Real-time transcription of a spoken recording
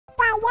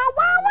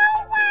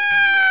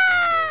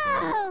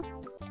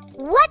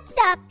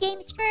up,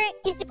 Gamester?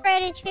 It's the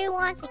Predator here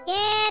once again,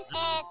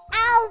 and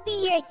I'll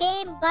be your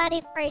game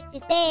buddy for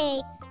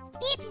today.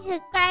 If you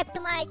subscribe to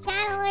my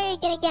channel, you're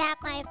gonna get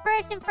my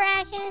first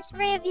impressions,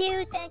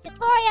 reviews, and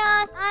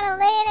tutorials on the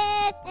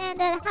latest and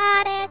the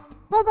hottest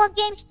mobile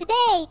games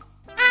today.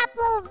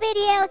 Upload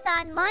videos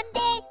on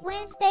Mondays,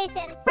 Wednesdays,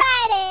 and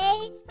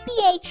Fridays,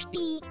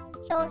 PhD.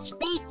 So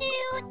stay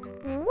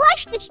tuned,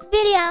 watch this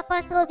video up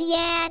until the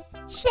end,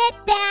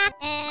 sit back,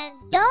 and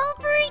don't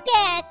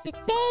forget to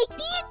take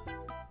it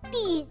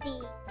easy.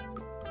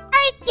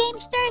 Alright,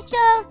 Gamester,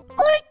 so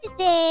for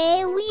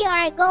today, we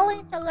are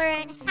going to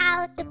learn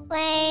how to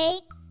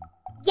play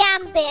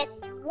GAMBIT,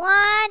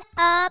 one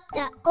of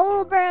the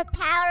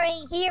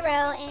overpowering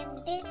hero in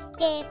this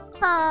game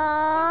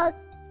called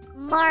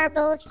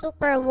Marble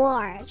Super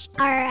Wars.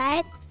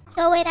 Alright,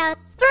 so without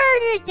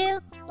further ado,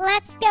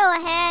 let's go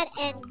ahead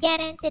and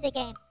get into the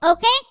game.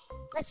 Okay,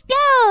 let's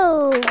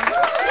go!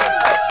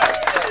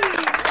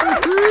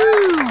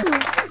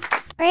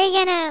 We're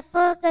gonna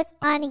focus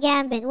on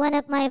GAMBIT, one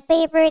of my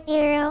favorite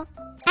heroes.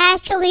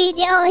 Actually,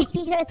 the only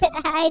hero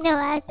that I know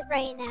as of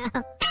right now.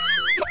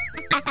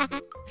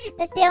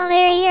 That's the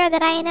only hero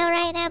that I know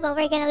right now, but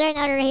we're gonna learn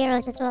other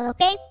heroes as well,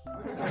 okay?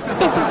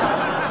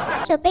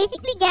 So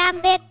basically,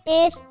 GAMBIT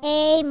is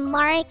a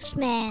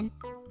marksman.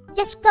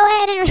 Just go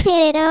ahead and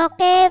read it,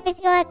 okay?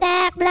 Physical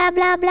attack, blah,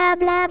 blah, blah,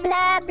 blah,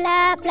 blah,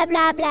 blah, blah,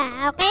 blah,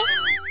 blah, okay?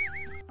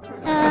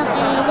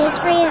 Okay,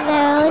 just read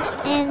those,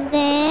 and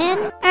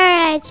then...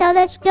 Alright, so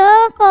let's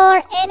go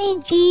for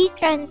energy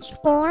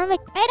transform,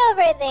 right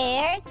over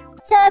there.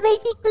 So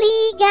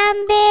basically,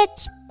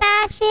 GAMBIT's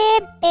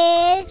passive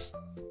is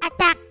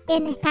attack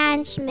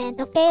enhancement,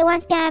 okay?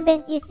 Once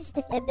GAMBIT uses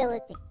this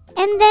ability.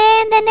 And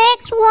then the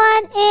next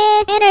one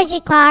is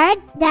energy card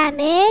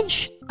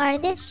damage, or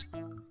this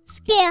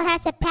skill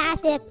has a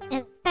passive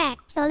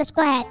effect. So let's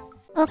go ahead.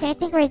 Okay, I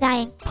think we're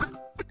dying.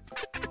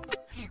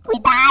 We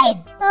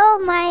died.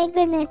 Oh my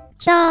goodness.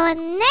 So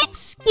next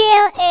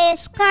skill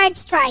is card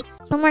strike.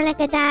 So more like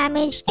a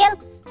damage skill.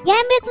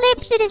 GAMBIT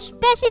leaps to the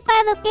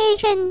specified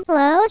location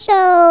slow.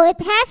 So it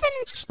has a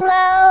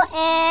slow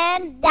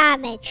and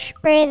damage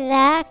for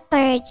the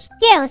third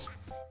skills.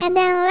 And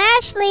then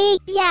lastly,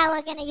 yeah,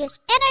 we're gonna use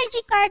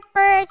energy card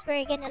first.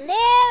 We're gonna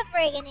live,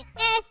 we're gonna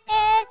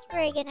SS,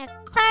 we're gonna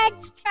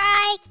card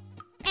strike,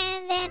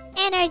 and then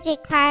energy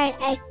card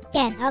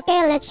again.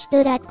 Okay, let's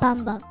do that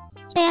combo.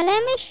 So yeah,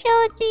 let me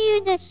show to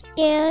you the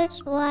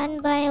skills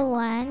one by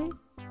one.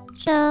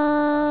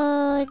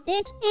 So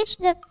this is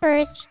the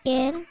first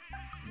skill.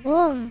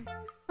 Boom.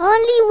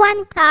 Only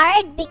one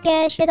card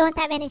because you don't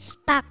have any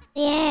stock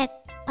yet.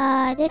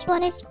 This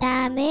one is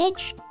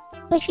damage,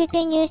 which you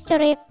can use to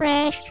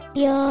refresh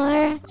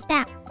your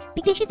stack.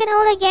 Because you can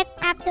only get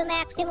up to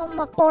maximum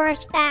of 4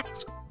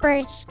 stacks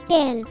per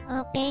skill,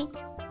 okay?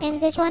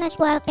 And this one as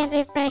well can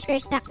refresh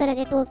your stack so that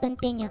it will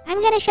continue. I'm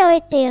gonna show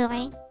it to you,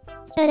 okay?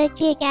 So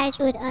that you guys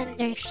would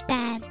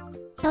understand.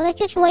 So let's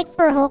just wait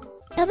for hook.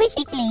 So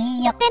basically,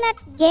 you cannot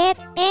get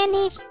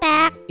any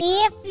stack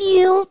if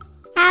you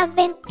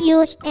haven't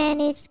used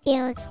any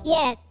skills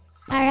yet.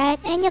 Alright?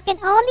 And you can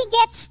only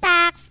get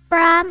stacks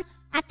from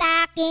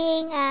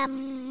attacking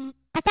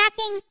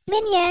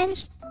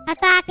minions,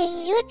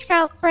 attacking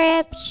neutral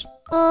creeps,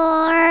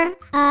 or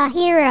a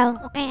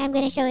hero. Okay, I'm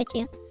gonna show it to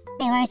you.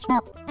 Okay, where's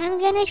smoke? I'm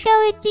gonna show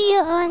it to you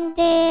on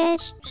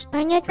this,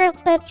 or neutral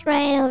clips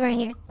right over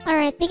here.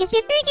 Alright, because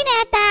if you're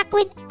gonna attack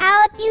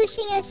without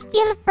using a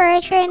skill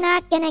first, you're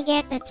not gonna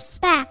get that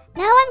stack.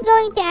 Now I'm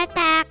going to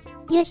attack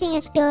using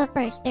a skill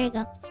first. There you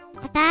go.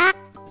 Attack.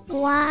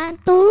 1,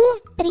 2,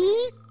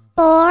 3,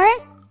 4.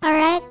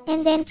 Alright,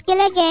 and then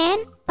skill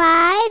again.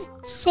 5,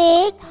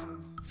 6,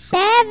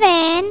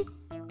 7.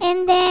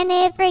 And then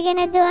if we're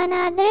gonna do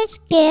another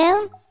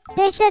skill,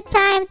 there's a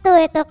time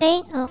to it,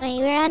 okay? Okay,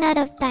 we ran out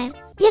of time.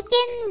 You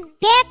can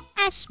get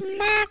as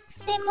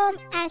maximum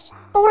as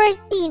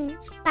 14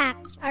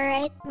 stacks,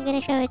 alright? I'm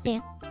gonna show it to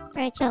you.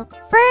 Alright, so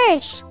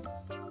first,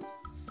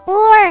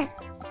 4,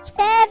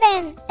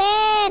 7,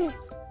 10,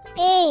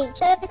 8.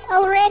 So if it's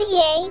already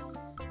 8,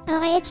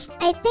 okay,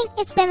 I think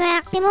it's the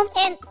maximum,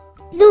 and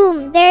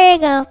boom, there you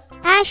go.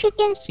 As you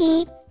can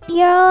see,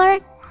 your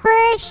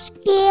first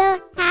skill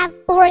have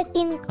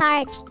 14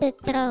 cards to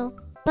throw.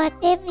 But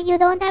if you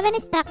don't have any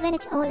stack, then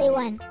it's only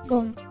 1.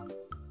 Boom.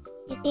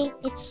 You see,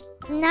 it's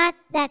not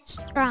that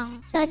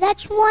strong. So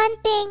that's one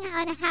thing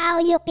on how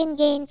you can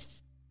gain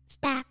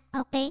stack,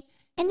 okay?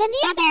 And then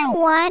the other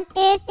one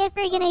is if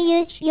you're gonna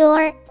use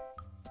your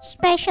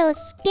special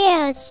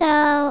skills. So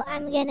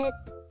I'm gonna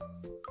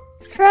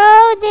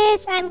throw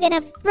this, I'm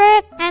gonna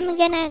break, I'm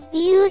gonna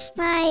use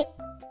my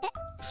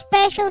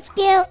special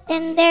skill,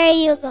 and there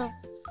you go.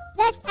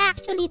 That's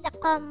actually the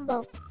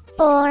combo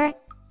for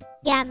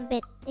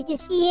GAMBIT. Did you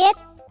see it?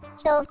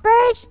 So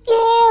first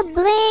skill,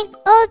 blink,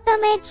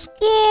 ultimate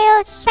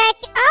skill,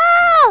 second...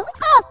 Oh!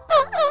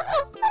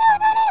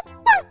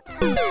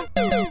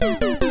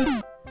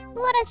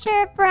 What a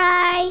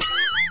surprise!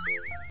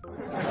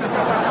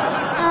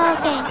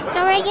 Okay, so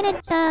we're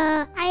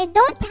gonna... I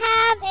don't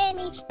have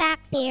any stack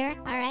here,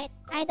 alright?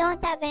 I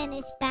don't have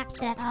any stacks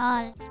at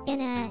all. It's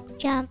gonna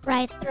jump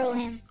right through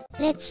him.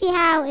 Let's see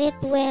how it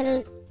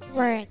will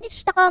work. This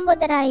is the combo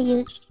that I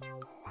use.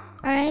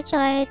 Alright, so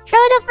I throw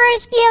the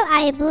first skill,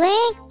 I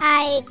blink,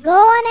 I go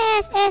on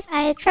SS,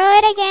 I throw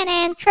it again,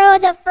 and throw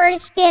the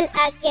first skill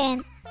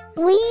again.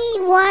 We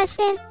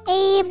wasn't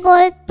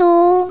able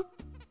to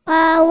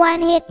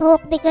one-hit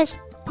hook because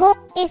hook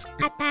is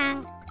a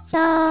tank. So,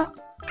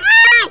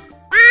 ay!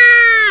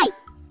 Ay!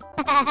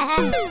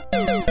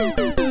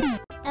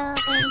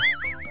 Okay.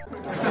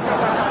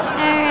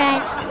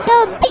 Alright, so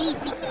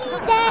basically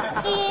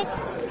that is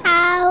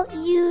how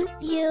you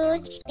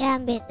use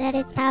Gambit. That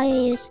is how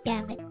you use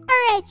Gambit.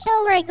 Alright, so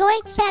we're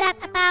going to set up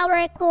a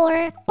power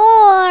core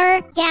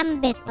for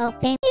Gambit,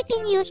 okay? You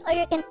can use or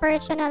you can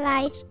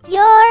personalize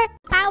your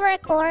power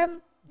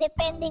core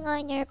depending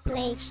on your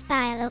play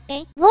style,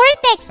 okay?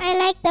 Vortex, I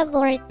like the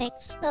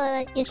Vortex. So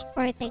let's use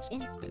Vortex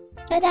instead.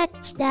 So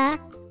that's the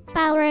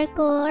power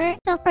core.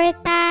 So for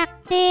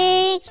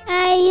tactics,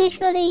 I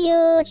usually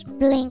use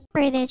Blink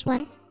for this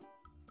one.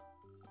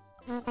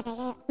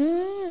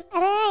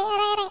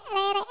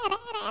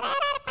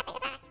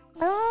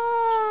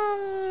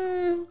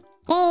 Boom!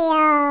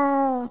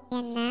 KO!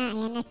 Yan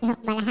na si Hok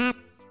Balahap.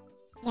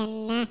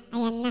 Yan na,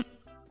 ayan na.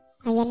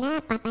 Ayan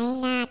na, patayin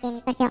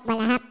natin to si Hok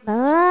Balahap.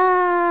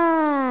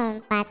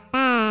 Boom!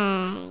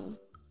 Patay!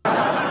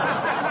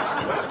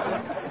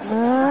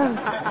 Boom!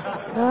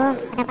 Boom!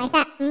 Ito pa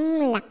isa.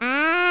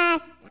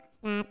 Lakas! Lakas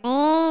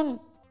natin.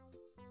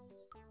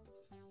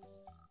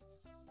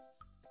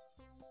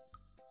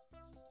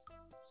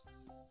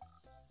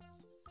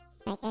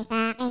 Ay kayo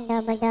sa akin,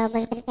 double kill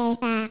kayo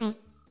sa akin.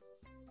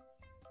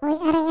 Uy,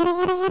 aray.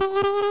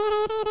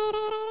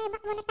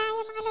 Bak muna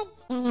tayo mga lods.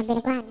 Yan,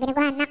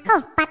 biniguhan. Nako,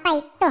 patay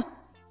to.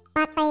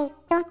 Wala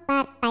itong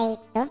wala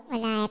to.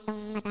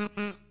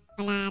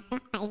 Kain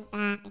sa akin to.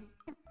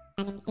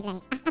 Tanim sila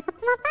eh.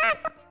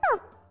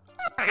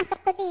 Pumapasok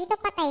to dito,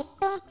 patay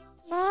to.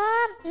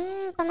 Boom,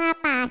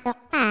 pumapasok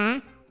ka.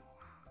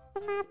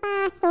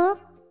 Pumapasok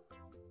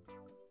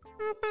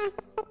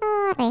sa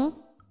tore.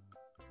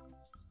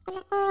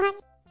 Pinakuhan.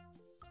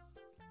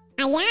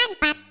 Ayan,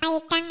 patay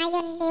ka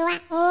ngayon, Diwa.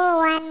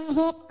 One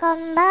hit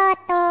combo,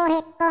 two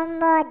hit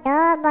combo,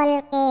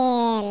 double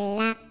kill.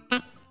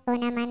 Lakas ko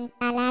naman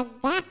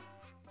talaga.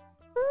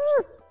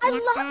 I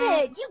love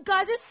it! You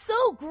guys are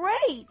so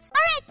great!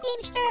 Alright,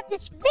 Gamester, if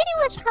this video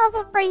was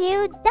helpful for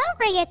you, don't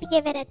forget to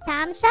give it a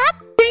thumbs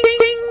up.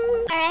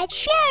 Alright,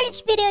 share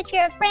this video to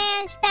your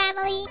friends,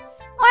 family,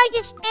 or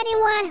just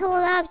anyone who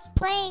loves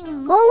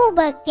playing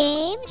MOBA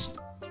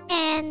games.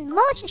 And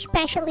most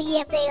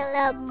especially if they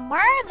love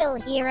Marvel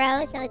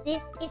heroes, so this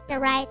is the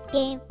right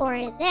game for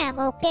them,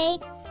 okay?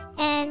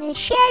 And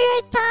share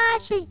your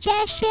thoughts,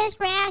 suggestions,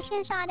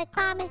 reactions on the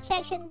comment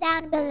section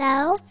down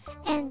below.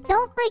 And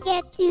don't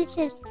forget to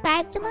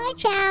subscribe to my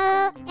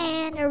channel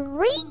and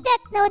ring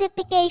that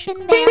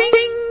notification bell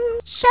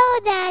so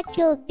that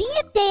you'll be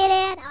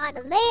updated on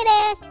the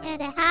latest and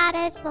the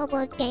hottest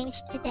mobile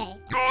games today.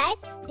 Alright,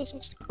 this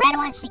is Fred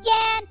once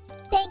again.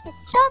 Thank you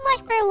so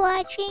much for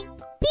watching.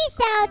 Peace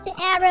out to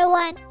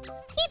everyone.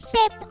 Keep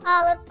safe to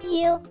all of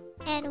you.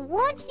 And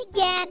once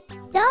again,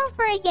 don't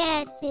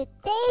forget to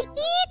take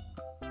it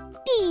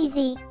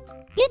easy.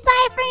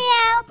 Goodbye for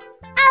now.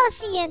 I'll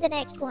see you in the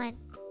next one.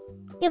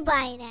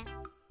 Goodbye now.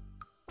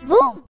 Boom.